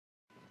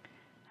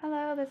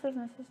Hello, this is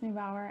Mrs.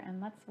 Neubauer, and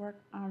let's work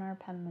on our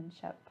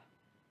penmanship.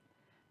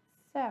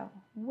 So,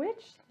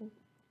 which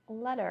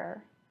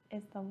letter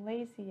is the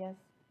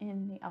laziest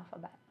in the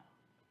alphabet?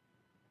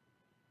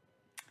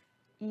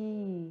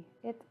 E.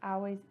 It's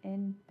always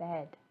in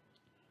bed.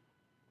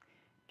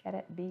 Get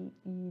it?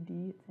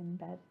 B-E-D, it's in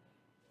bed.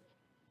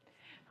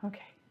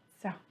 Okay,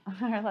 so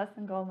our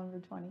lesson goal number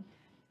 20 is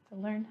to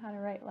learn how to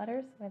write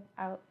letters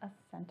without a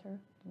center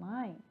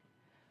line.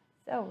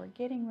 So we're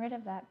getting rid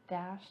of that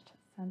dashed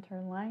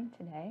center line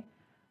today.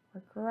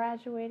 We're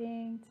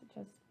graduating to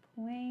just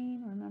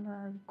plain, remember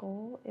our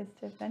goal is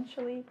to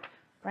eventually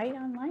write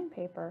on line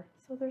paper.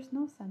 So there's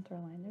no center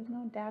line, there's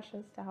no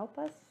dashes to help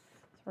us.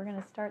 So we're going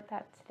to start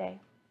that today.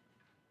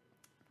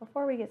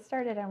 Before we get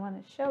started, I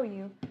want to show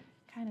you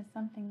kind of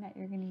something that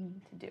you're going to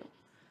need to do.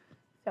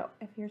 So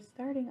if you're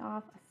starting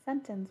off a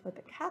sentence with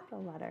a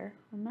capital letter,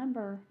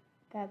 remember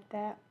that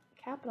that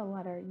capital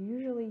letter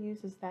usually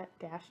uses that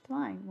dashed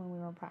line when we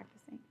were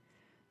practicing.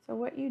 So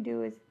what you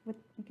do is,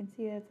 you can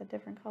see it's a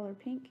different color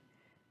pink,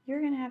 you're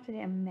going to have to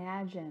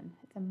imagine,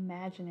 it's an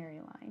imaginary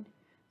line.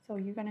 So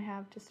you're going to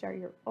have to start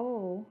your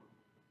O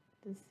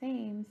the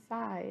same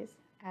size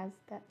as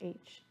the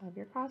H of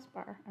your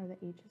crossbar, or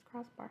the H is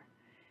crossbar.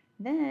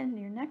 Then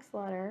your next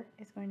letter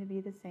is going to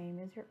be the same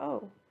as your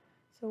O.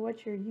 So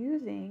what you're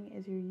using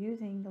is you're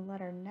using the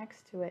letter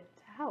next to it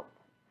to help.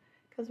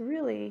 Because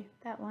really,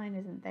 that line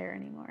isn't there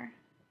anymore.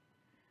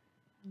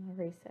 I'm going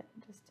to erase it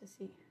just to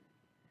see.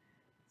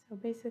 So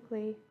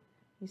basically,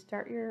 you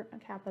start your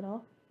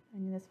capital,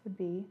 and this would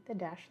be the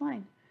dashed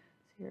line.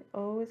 So your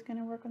O is going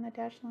to work on the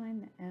dashed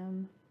line, the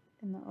M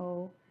and the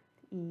O,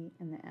 the E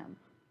and the M.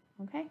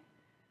 Okay?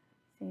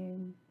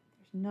 Same,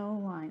 there's no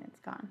line, it's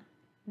gone.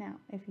 Now,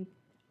 if you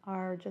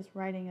are just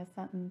writing a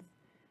sentence,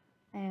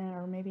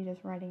 or maybe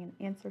just writing an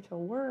answer to a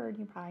word,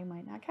 you probably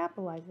might not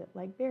capitalize it,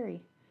 like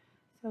berry.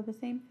 So the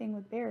same thing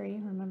with berry.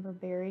 Remember,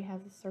 berry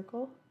has a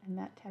circle, and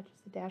that touches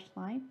the dashed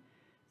line.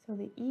 So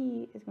the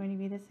E is going to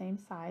be the same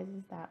size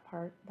as that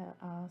part, the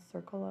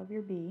circle of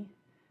your B,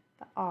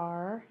 the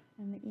R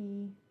and the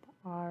E,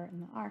 the R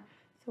and the R.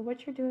 So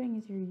what you're doing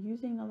is you're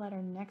using the letter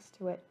next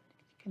to it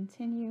to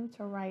continue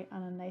to write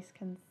on a nice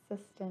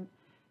consistent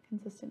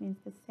means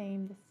the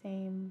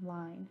same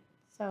line.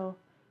 So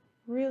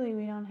really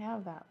we don't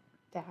have that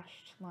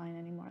dashed line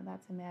anymore,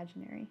 that's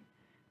imaginary.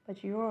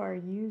 But you're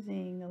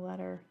using the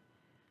letter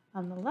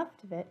on the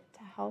left of it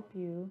to help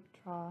you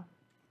draw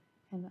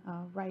and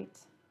write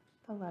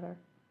the letter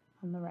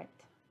on the right.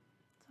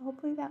 So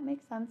hopefully that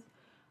makes sense.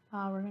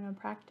 We're going to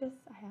practice.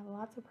 I have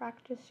lots of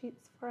practice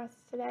sheets for us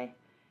today,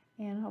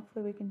 and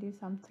hopefully we can do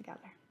some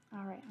together.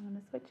 All right, I'm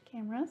going to switch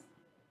cameras.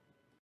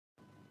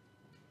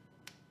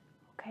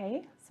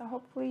 Okay, so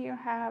hopefully you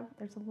have,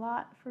 there's a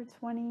lot for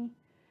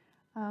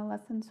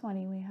lesson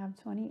 20. We have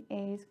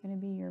 20A is going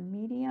to be your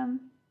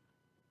medium,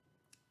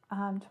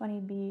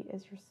 20B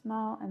is your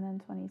small, and then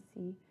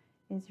 20C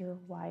is your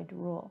wide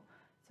rule.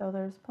 So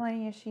there's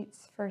plenty of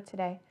sheets for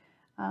today.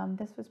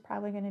 This was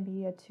probably going to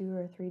be a 2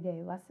 or 3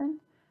 day lesson,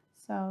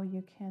 so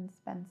you can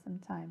spend some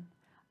time.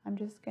 I'm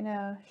just going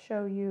to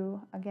show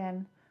you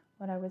again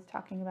what I was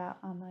talking about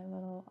on my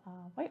little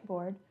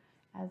whiteboard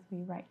as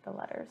we write the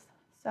letters.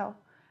 So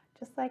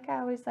just like I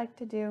always like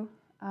to do,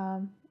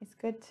 it's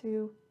good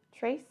to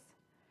trace,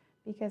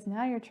 because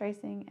now you're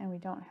tracing and we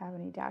don't have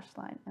any dashed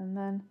line, and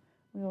then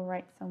we will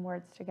write some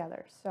words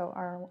together. So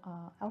our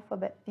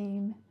alphabet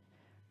theme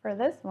for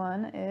this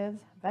one is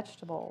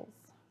vegetables.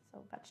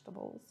 So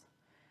vegetables.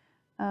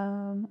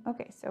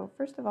 Okay, so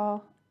first of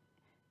all,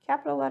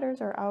 capital letters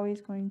are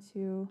always going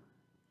to,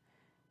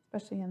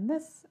 especially in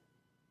this,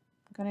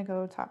 going to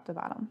go top to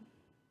bottom.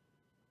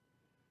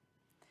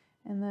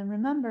 And then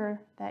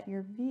remember that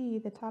your V,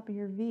 the top of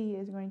your V,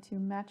 is going to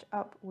match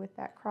up with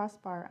that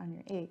crossbar on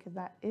your A, because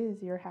that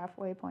is your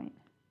halfway point.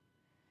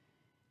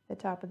 The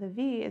top of the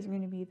V is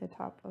going to be the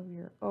top of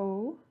your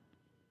O.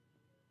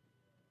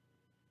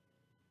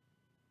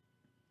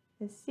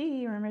 The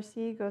C, remember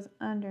C goes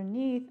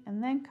underneath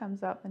and then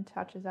comes up and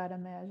touches that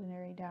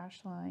imaginary dash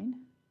line.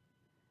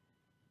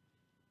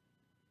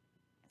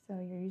 So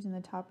you're using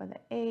the top of the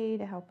A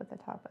to help with the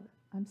top of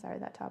the,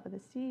 that top of the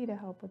C to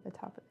help with the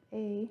top of the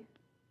A.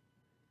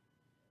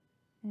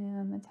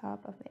 And the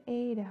top of the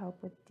A to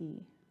help with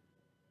D.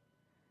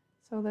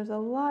 So there's a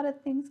lot of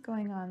things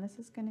going on. This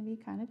is going to be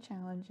kind of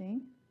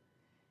challenging.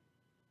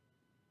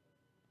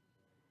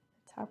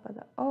 The top of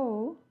the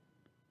O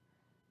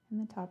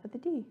and the top of the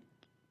D.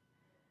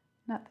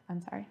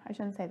 I'm sorry, I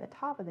shouldn't say the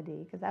top of the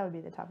D, because that would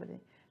be the top of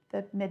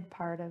the mid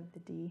part of the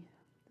D,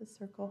 the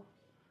circle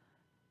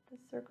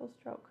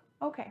stroke.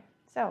 Okay,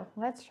 so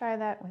let's try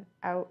that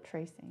without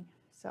tracing.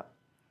 So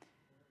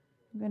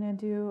I'm going to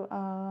do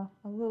a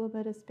little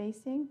bit of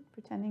spacing,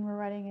 pretending we're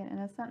writing it in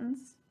a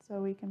sentence, so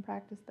we can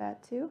practice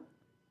that too.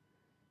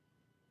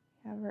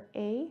 We have our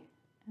A,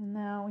 and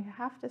now we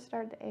have to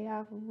start the A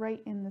off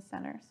right in the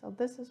center. So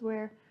this is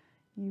where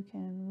you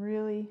can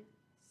really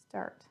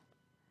start.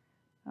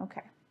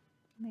 Okay.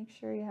 Make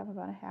sure you have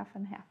about a half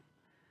and half.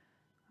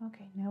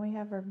 Okay, now we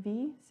have our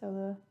V, so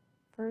the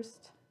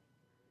first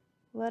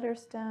Letter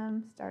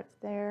stem starts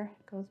there,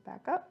 goes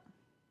back up.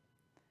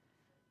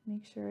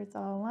 Make sure it's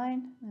all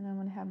aligned. Then I'm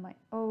going to have my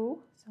O.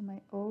 So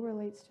my O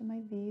relates to my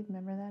V.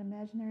 Remember that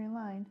imaginary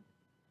line.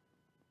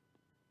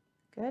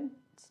 Good.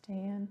 Stay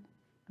in.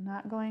 I'm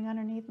not going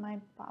underneath my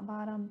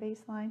bottom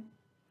baseline.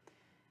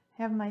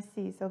 Have my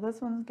C. So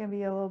this one's going to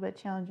be a little bit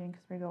challenging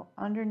because we go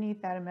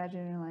underneath that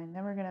imaginary line.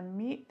 Then we're going to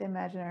meet the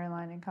imaginary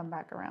line and come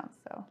back around.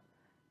 So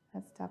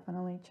that's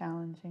definitely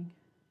challenging.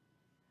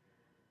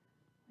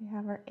 We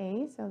have our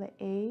A. So the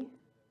A,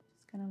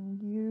 just going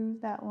to use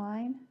that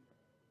line.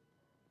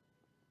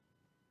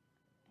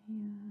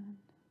 And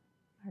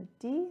our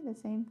D, the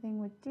same thing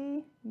with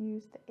D.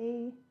 Use the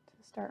A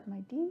to start my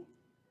D.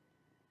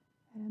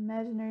 That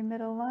imaginary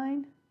middle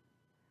line.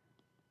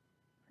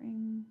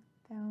 Bring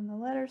down the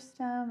letter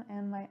stem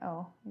and my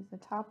O. Use the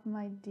top of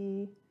my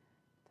D,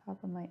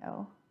 top of my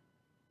O.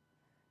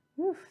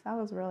 Oof, that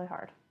was really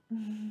hard.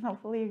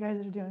 Hopefully you guys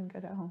are doing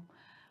good at home.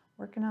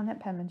 Working on that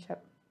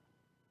penmanship.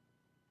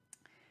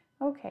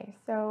 Okay,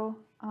 so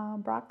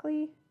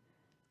broccoli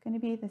is going to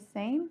be the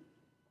same.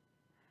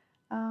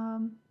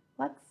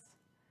 Let's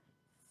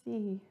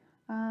see.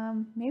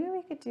 Maybe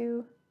we could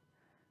do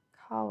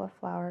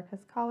cauliflower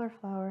because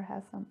cauliflower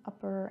has some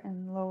upper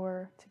and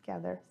lower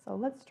together. So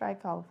let's try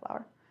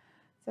cauliflower.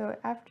 So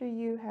after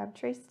you have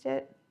traced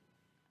it,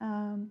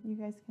 you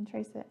guys can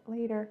trace it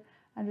later.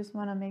 I just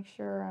want to make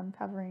sure I'm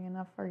covering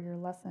enough for your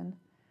lesson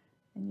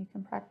and you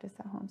can practice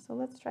at home. So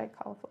let's try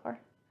cauliflower.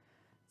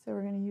 So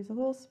we're going to use a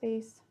little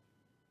space.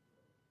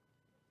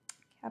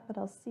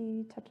 Capital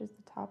C touches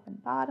the top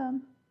and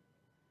bottom.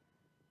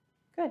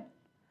 Good.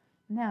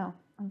 Now,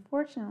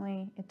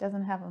 unfortunately, it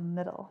doesn't have a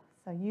middle.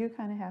 So you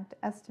kind of have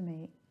to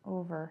estimate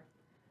over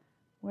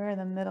where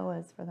the middle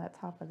is for that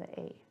top of the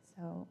A.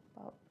 So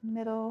about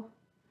middle.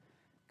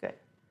 Good.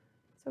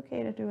 It's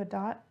okay to do a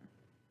dot.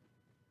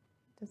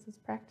 This is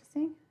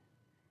practicing.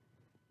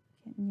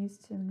 Getting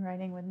used to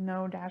writing with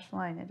no dash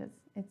line.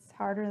 It's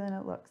harder than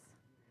it looks.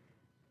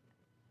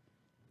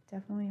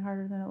 Definitely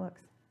harder than it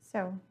looks.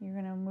 So you're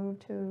going to move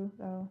to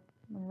the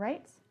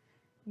right,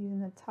 using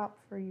the top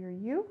for your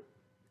U.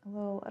 A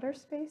little utter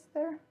space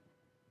there.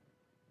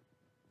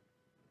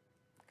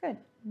 Good.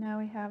 Now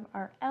we have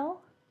our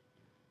L.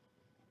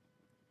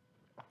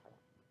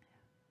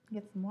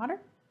 Get some water.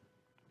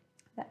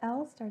 The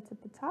L starts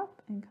at the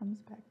top and comes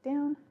back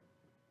down.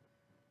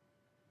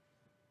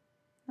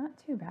 Not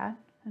too bad.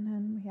 And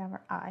then we have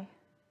our I.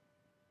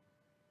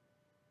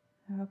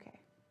 Okay.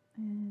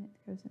 And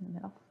it goes in the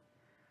middle.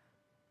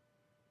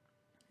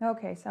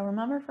 Okay, so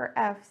remember for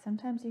F,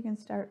 sometimes you can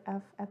start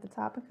F at the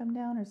top and come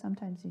down, or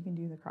sometimes you can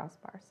do the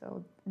crossbar.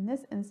 So in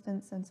this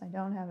instance, since I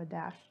don't have a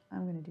dash,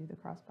 I'm going to do the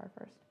crossbar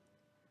first.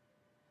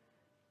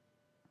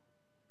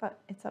 But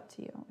it's up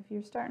to you. If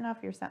you're starting off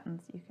your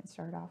sentence, you can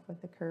start off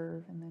with the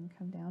curve and then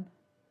come down.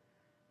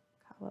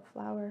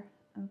 Cauliflower,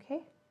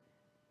 okay.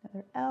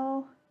 Another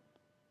L.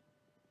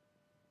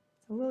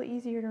 It's a little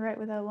easier to write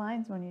without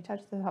lines when you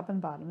touch the top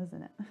and bottom,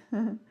 isn't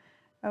it?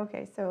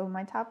 Okay, so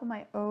my top of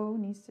my O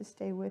needs to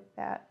stay with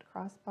that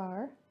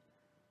crossbar.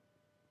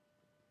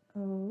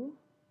 O.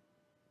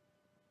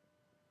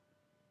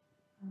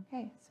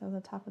 Okay, so the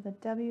top of the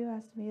W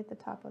has to be at the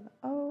top of the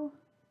O.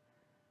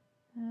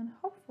 And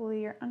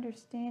hopefully you're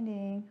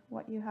understanding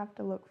what you have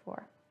to look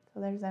for. So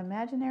there's an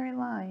imaginary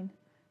line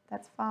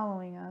that's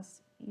following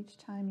us each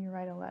time you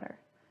write a letter.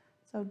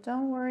 So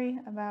don't worry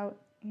about,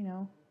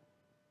 the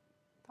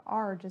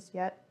R just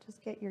yet.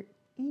 Just get your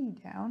E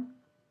down.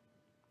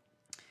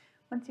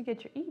 Once you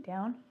get your E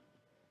down,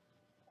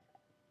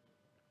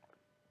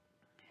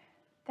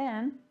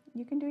 then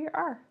you can do your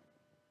R.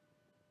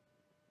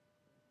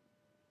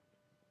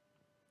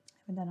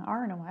 Haven't done an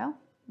R in a while.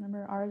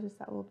 Remember, R is just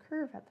that little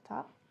curve at the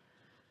top.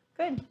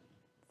 Good.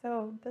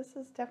 So this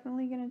is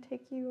definitely going to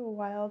take you a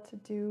while to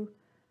do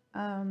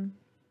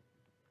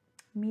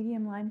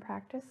medium line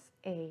practice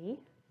A.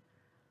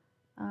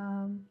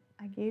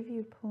 I gave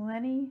you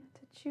plenty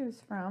to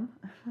choose from.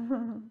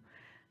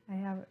 I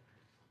have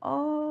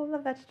all the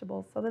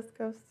vegetables. So this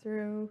goes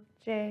through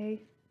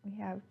J. We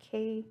have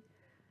K,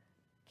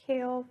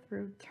 kale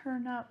through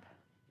turnip,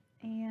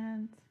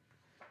 and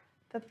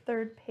the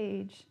third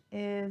page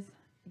is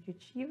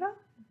yuchiva.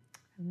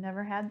 I've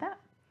never had that,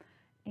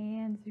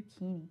 and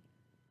zucchini.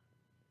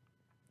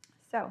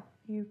 So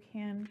you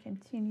can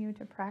continue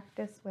to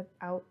practice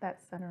without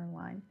that center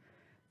line.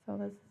 So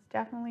this is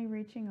definitely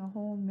reaching a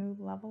whole new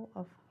level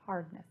of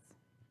hardness.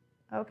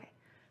 Okay,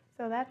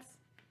 so that's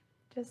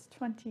just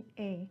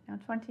 20A. Now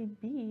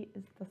 20B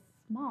is the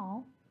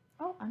small.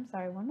 Oh, I'm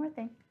sorry, one more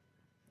thing.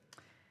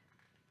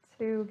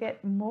 To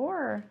get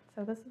more,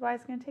 so this is why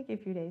it's going to take you a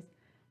few days.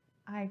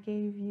 I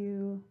gave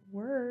you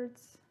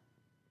words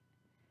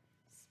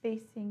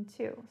spacing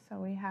too. So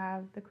we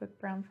have the quick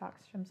brown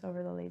fox jumps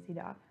over the lazy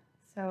dog.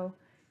 So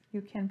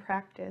you can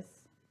practice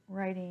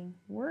writing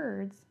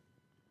words.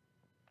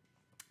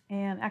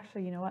 And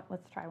actually, you know what?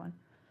 Let's try one,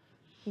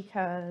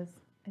 because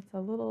it's a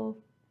little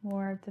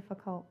more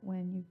difficult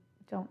when you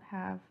don't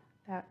have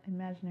that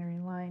imaginary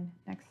line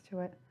next to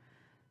it.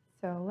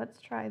 So let's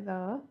try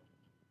the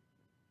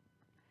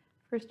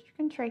First you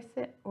can trace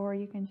it, or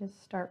you can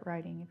just start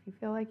writing. If you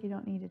feel like you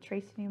don't need to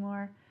trace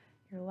anymore,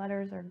 your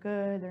letters are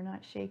good, they're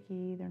not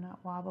shaky, they're not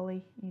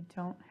wobbly, you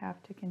don't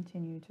have to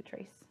continue to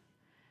trace.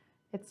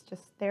 It's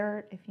just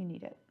there if you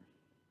need it.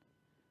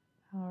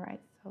 All right,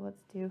 so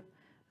let's do,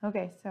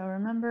 okay, so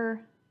remember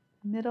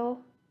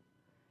middle.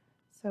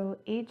 So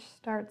H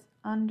starts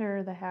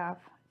under the half,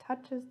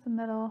 touches the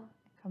middle,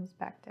 and comes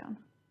back down.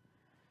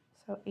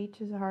 So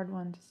H is a hard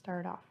one to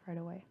start off right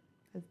away.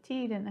 Because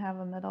T didn't have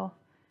a middle,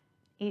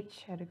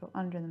 H had to go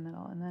under the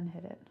middle and then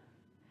hit it.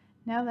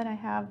 Now that I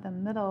have the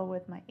middle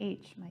with my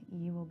H, my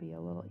E will be a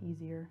little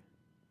easier.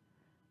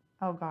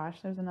 Oh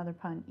gosh, there's another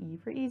pun, E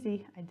for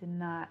easy. I did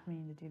not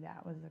mean to do that,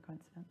 it was a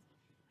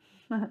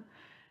coincidence.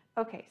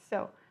 Okay,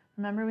 so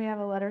remember we have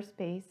a letter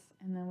space,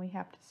 and then we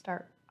have to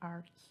start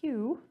our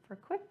Q for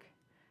quick.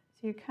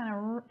 So you kind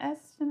of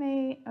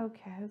estimate,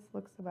 okay, this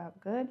looks about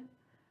good.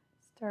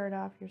 Start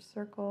off your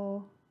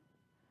circle,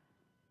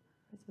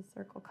 there's a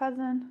circle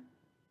cousin,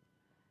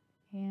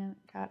 and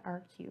got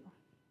our Q.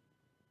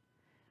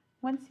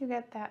 Once you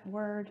get that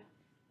word,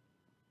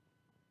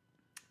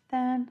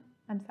 then,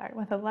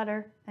 with a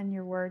letter, then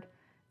your word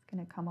is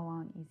going to come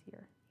along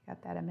easier. You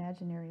got that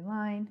imaginary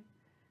line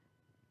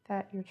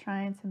that you're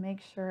trying to make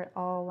sure it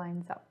all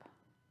lines up.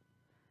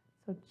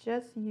 So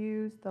just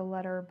use the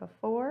letter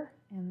before,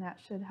 and that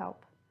should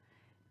help.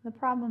 The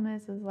problem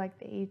is like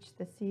the H,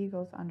 the C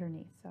goes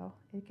underneath, so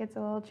it gets a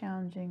little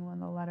challenging when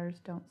the letters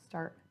don't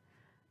start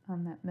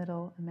on that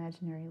middle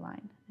imaginary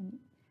line. And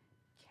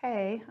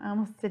K, I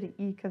almost did an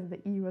E because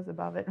the E was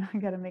above it. I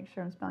got to make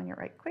sure I'm spelling it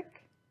right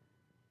quick.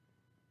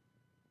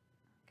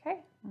 Okay,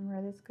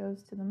 remember this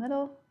goes to the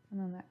middle, and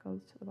then that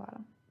goes to the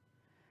bottom.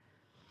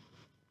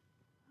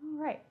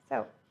 All right,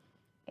 so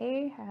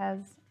A has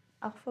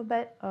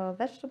alphabet of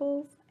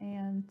vegetables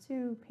and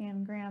 2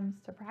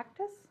 pangrams to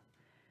practice.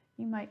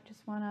 You might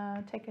just want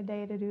to take a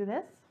day to do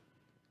this.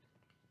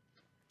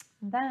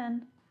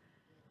 Then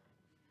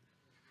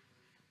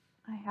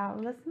I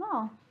have the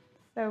small.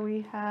 So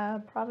we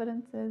have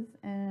provinces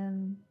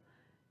and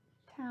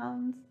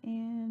towns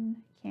in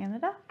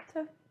Canada.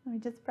 So we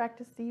just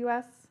practiced the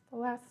US the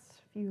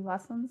last few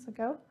lessons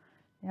ago.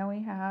 Now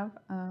we have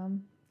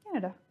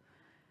Canada.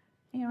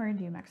 And we're going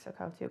to do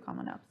Mexico too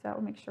coming up. So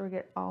we'll make sure we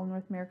get all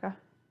North America.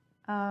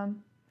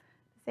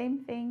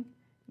 Same thing,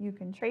 you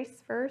can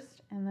trace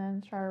first and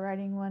then try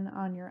writing one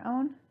on your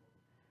own.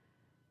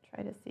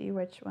 Try to see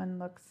which one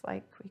looks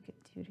like we could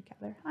do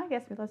together. I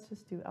guess let's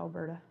just do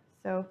Alberta.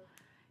 So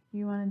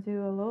you want to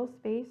do a little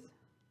space,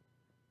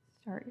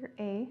 start your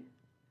A.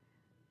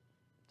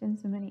 Done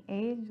so many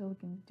A's, you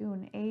can do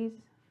an A's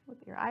with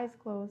your eyes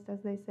closed,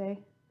 as they say.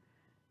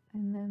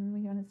 And then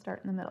we're going to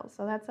start in the middle.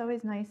 So that's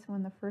always nice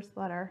when the first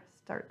letter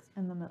starts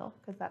in the middle,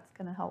 because that's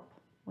going to help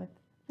with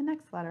the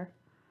next letter.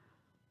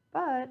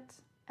 But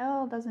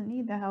L doesn't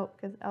need the help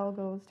because L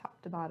goes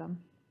top to bottom,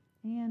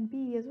 and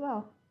B as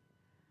well.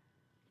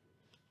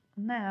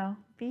 Now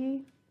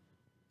B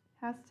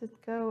has to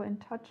go and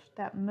touch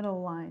that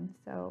middle line.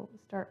 So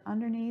start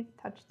underneath,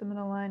 touch the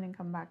middle line, and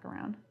come back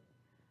around.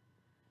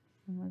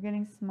 And we're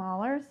getting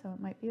smaller, so it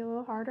might be a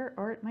little harder,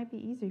 or it might be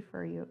easy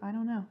for you. I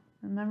don't know.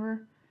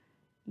 Remember,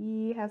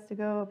 E has to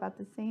go about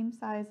the same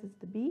size as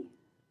the B.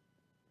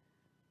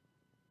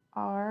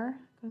 R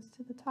goes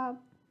to the top,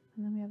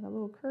 and then we have a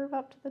little curve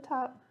up to the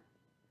top.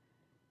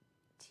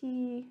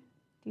 T,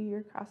 do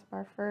your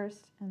crossbar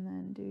first, and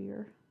then do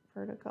your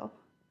vertical.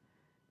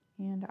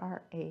 And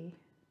our A.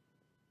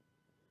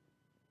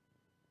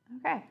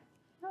 Okay,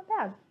 not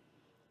bad.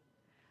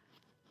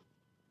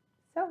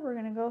 So we're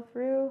going to go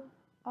through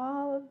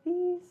all of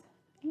these,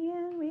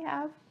 and we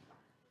have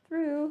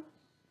through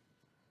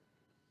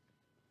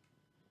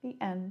the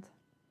end.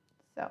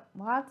 So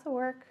lots of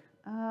work.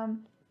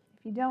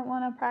 If you don't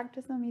want to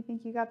practice them, you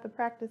think you got the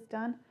practice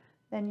done,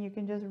 then you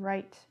can just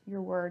write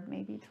your word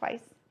maybe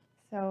twice.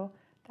 So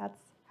that's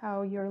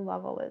how your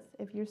level is.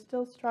 If you're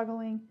still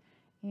struggling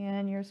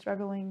and you're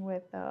struggling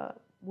with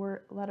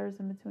word letters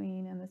in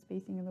between and the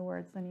spacing of the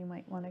words, then you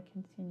might want to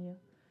continue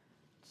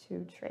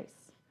to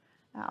trace.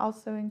 I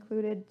also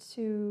included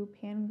 2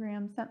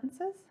 pangram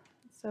sentences,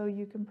 so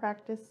you can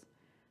practice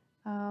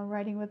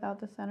writing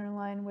without the center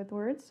line with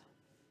words.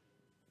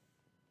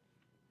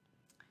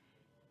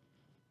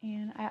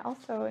 And I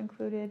also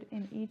included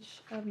in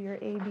each of your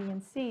A, B,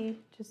 and C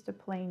just a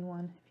plain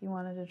one if you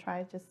wanted to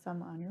try just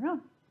some on your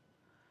own.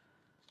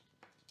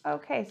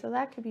 Okay, so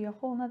that could be a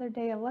whole nother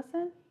day of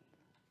lesson.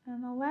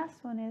 And the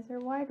last one is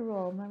our wide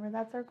rule. Remember,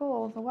 that's our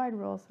goal, is a wide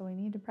rule, so we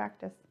need to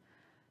practice.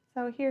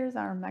 So here's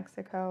our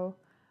Mexico.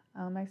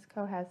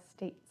 Mexico has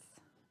states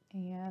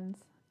and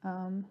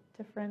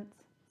different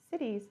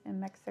cities in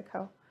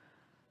Mexico.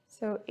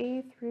 So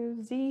A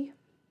through Z,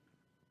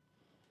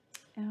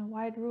 and a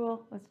wide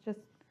rule, let's just,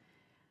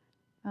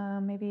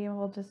 maybe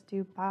we'll just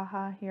do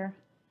Baja here.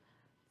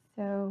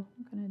 So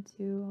I'm going to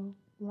do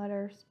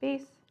letter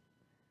space,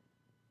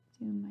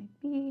 do my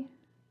B.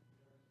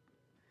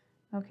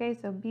 Okay,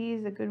 so B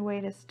is a good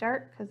way to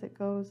start because it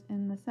goes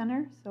in the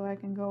center, so I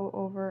can go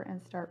over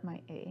and start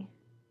my A.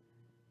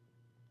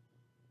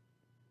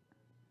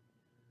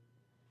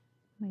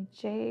 my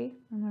J.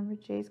 Remember,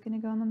 J is going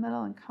to go in the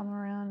middle and come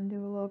around and do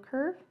a little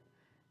curve.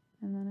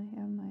 And then I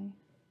have my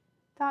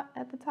dot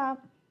at the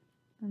top,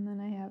 and then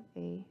I have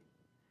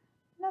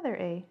another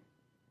A.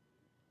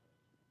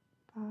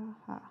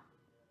 Aha.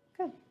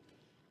 Good.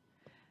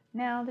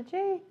 Now the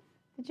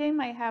J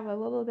might have a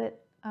little bit,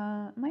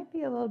 might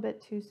be a little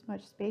bit too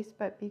much space,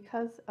 but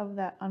because of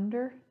that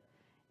under,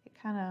 it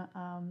kind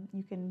of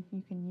you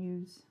can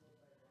use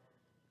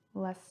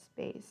less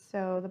space.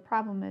 So the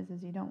problem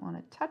is you don't want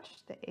to touch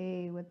the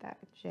A with that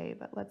J,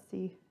 but let's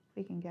see if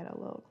we can get a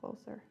little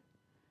closer.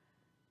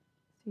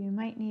 So you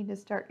might need to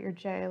start your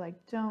J, like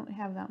don't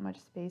have that much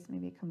space,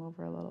 maybe come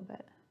over a little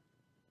bit.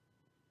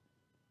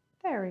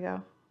 There we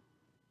go.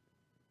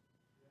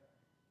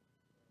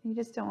 You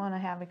just don't want to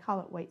have, we call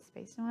it white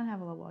space. You don't want to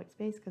have a little white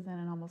space because then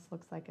it almost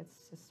looks like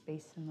it's just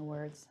space in the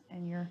words.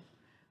 And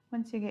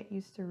once you get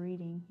used to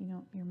reading,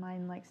 your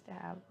mind likes to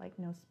have like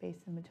no space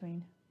in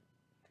between.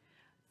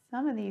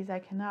 Some of these I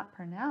cannot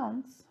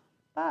pronounce,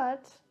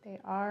 but they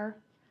are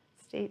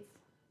states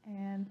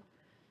and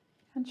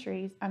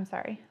countries, I'm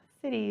sorry,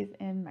 cities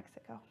in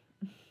Mexico.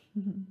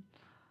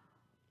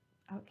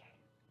 Okay.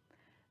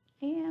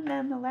 And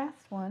then the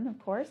last one, of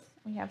course,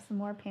 we have some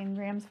more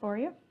pangrams for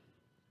you.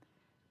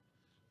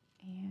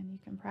 And you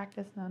can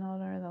practice not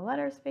only the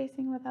letter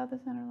spacing without the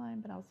center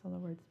line, but also the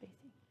word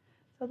spacing.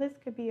 So this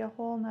could be a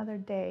whole nother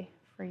day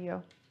for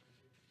you.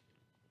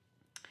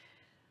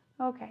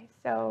 Okay,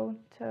 so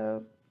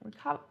to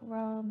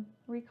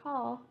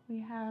recall, we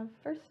have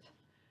first,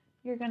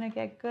 you're going to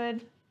get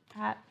good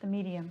at the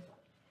medium.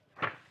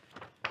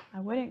 I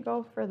wouldn't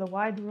go for the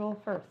wide rule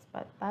first,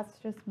 but that's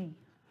just me.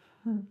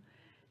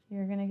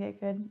 You're going to get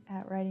good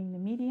at writing the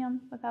medium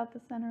without the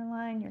center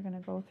line. You're going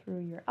to go through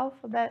your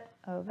alphabet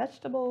of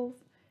vegetables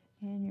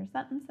and your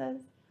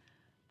sentences.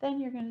 Then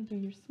you're going to do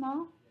your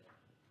small.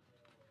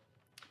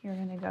 You're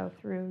going to go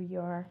through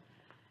your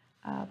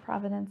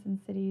province and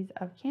cities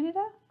of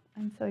Canada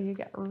until you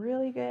get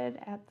really good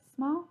at the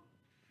small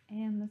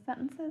and the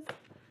sentences.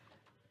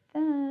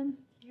 Then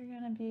you're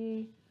going to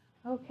be,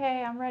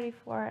 okay, I'm ready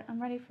for it. I'm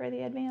ready for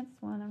the advanced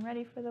one. I'm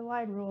ready for the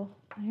wide rule.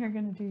 And you're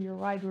going to do your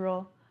wide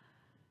rule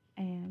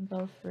and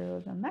go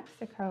through the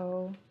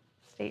Mexico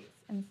states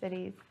and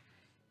cities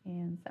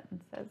and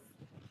sentences.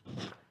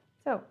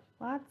 So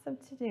lots of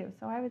to do.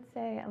 So I would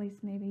say at least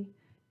maybe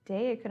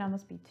day, it could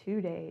almost be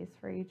 2 days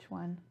for each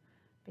one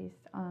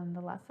based on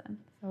the lesson.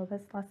 So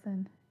this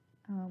lesson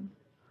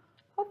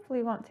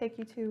hopefully won't take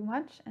you too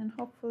much, and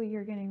hopefully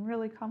you're getting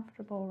really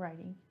comfortable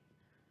writing.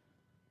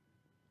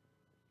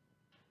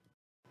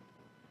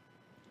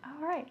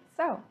 All right,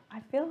 so I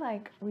feel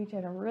like we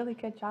did a really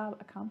good job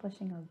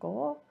accomplishing our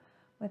goal.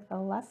 With the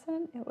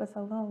lesson, it was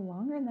a little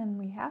longer than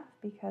we have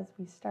because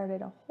we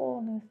started a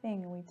whole new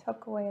thing and we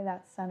took away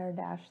that center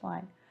dash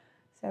line.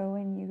 So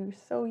when you're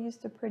so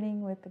used to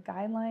printing with the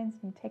guidelines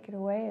and you take it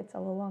away, it's a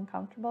little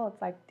uncomfortable.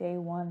 It's like day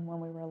one when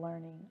we were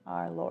learning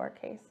our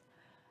lowercase.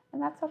 And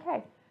that's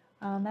okay.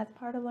 That's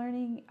part of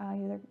learning.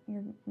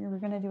 You're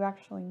going to do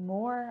actually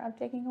more of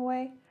taking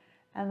away.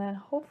 And then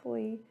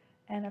hopefully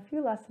in a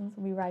few lessons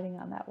we'll be writing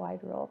on that wide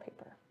rule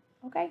paper.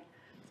 Okay?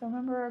 So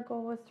remember, our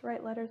goal was to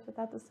write letters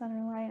without the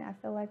center line. I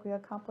feel like we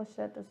accomplished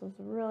it. This was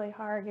really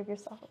hard. Give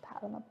yourself a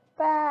pat on the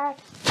back.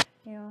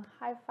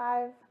 High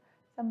five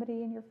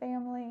somebody in your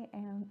family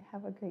and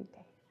have a great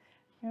day.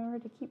 Remember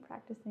to keep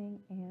practicing,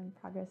 and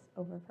progress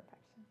over perfection.